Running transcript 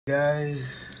Guys,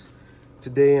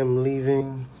 today I'm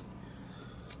leaving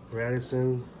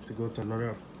Radisson to go to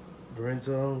another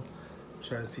rental.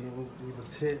 Try to see if we can leave a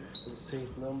tip with a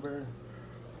safe number.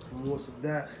 Most of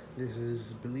that, this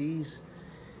is Belize.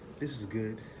 This is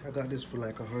good. I got this for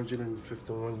like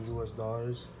 151 US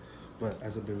dollars, but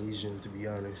as a Belizean, to be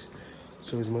honest.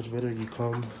 So it's much better you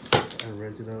come and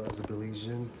rent it out as a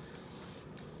Belizean.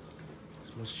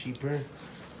 It's much cheaper.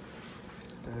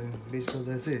 And basically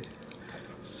that's it.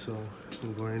 So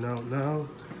I'm going out now.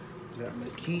 Got my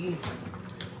key.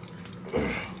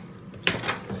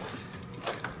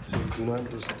 Says do not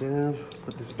disturb.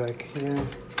 Put this back here.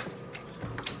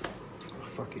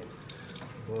 Fuck it.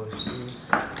 Bullshit.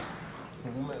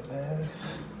 Move my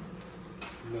bags.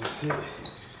 And that's it.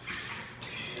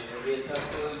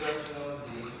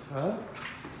 Huh?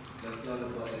 That's not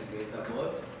about elevator,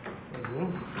 boss.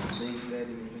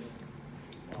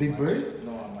 Big Bird?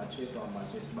 No, on mattress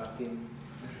back in.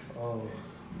 Oh.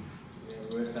 Yeah,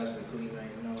 work has to clean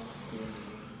right now.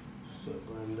 So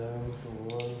going down for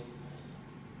one.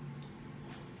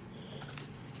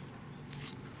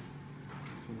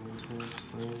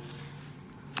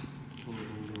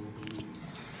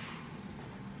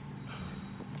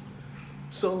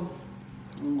 So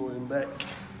I'm going back.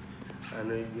 I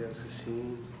know you guys have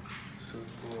seen some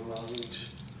luggage,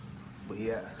 but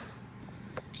yeah,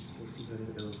 this is how the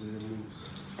elevator moves.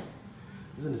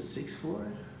 It's on the 6th floor,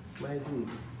 my dude.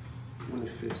 I'm on the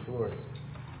 5th floor.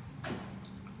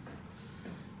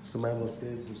 Somebody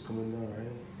upstairs was coming down,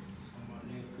 right? I'm on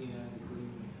there clean as a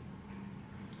clean.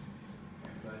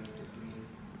 Applies to clean.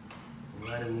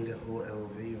 Why do I need a whole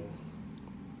elevator?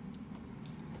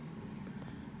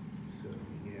 So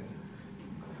yeah.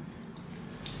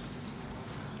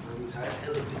 So inside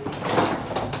elevator.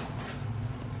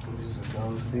 This is a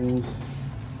downstairs.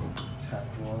 Tap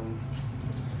one.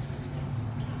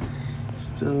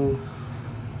 Still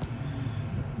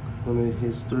on a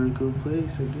historical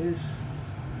place, I guess.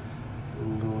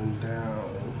 I'm going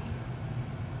down.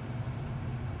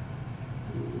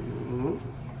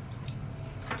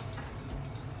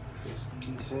 It's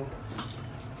decent.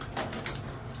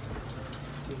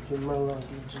 Taking my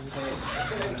luggage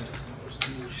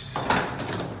upstairs.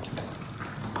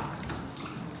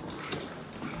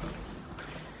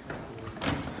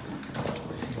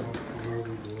 See how far we're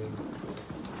going.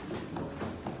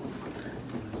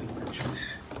 Easy purchase.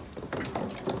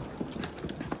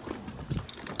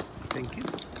 Thank you.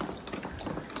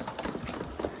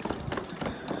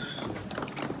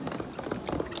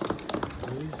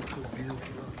 This is so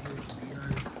beautiful out here, to be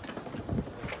honest.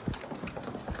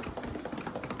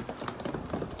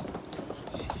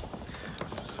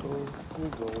 So we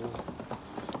go.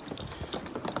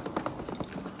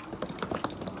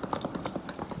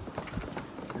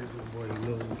 There's my boy. He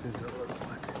knows me since I was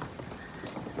what?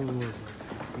 He was like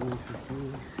 16,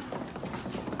 15.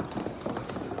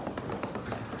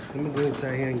 Let me go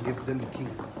inside here and give them the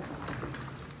key.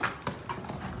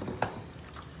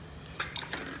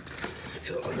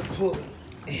 Still on the pull.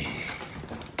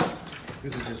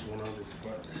 This is just one of the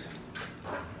spots.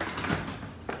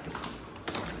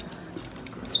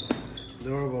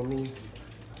 Don't worry about me.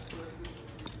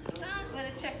 No,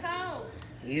 better check out.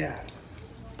 Yeah.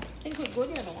 I think we're good,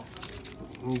 you know.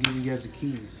 I'm gonna give you guys the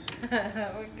keys.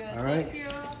 We're good. All right. Thank you.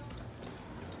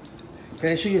 Can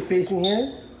I show your face in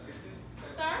here?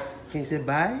 Sorry? Can you say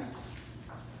bye?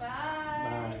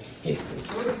 Bye. Bye.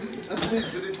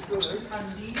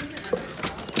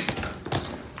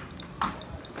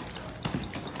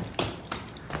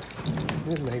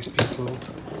 They're nice people.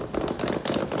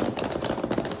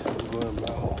 So I'm going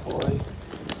my whole boy.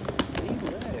 Where you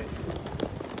at?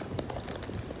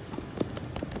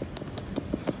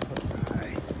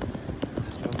 Alright.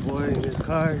 That's my boy in his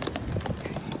car.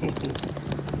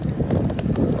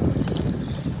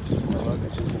 My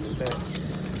luggage is in the back.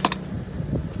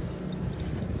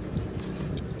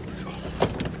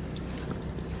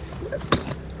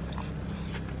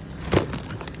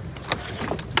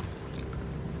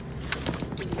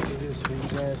 Do this for you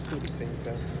guys too at the same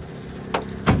time.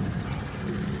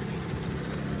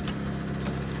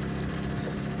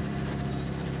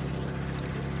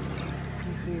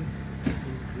 You see,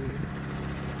 he's good.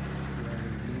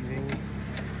 I'm leaving.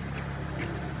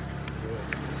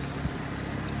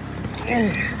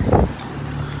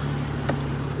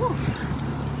 Whew.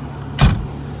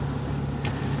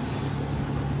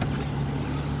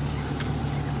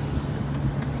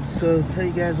 So I'll tell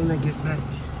you guys when I get back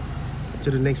to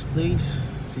the next place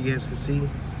so you guys can see.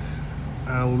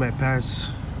 We might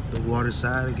pass the water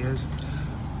side, I guess.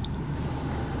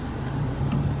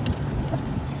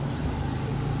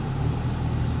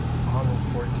 All in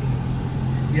 4K.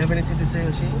 You have anything to say,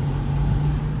 Oshane?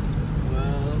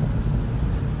 Well,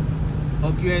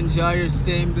 hope you enjoy your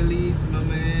stay in Belize, my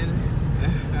man.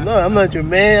 No, I'm not your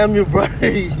man. I'm your brother.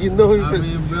 You know me I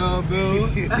mean, bro.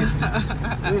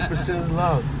 for since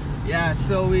long. Yeah,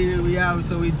 so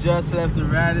we just left the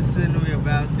Radisson. We're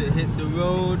about to hit the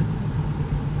road.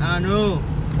 I know.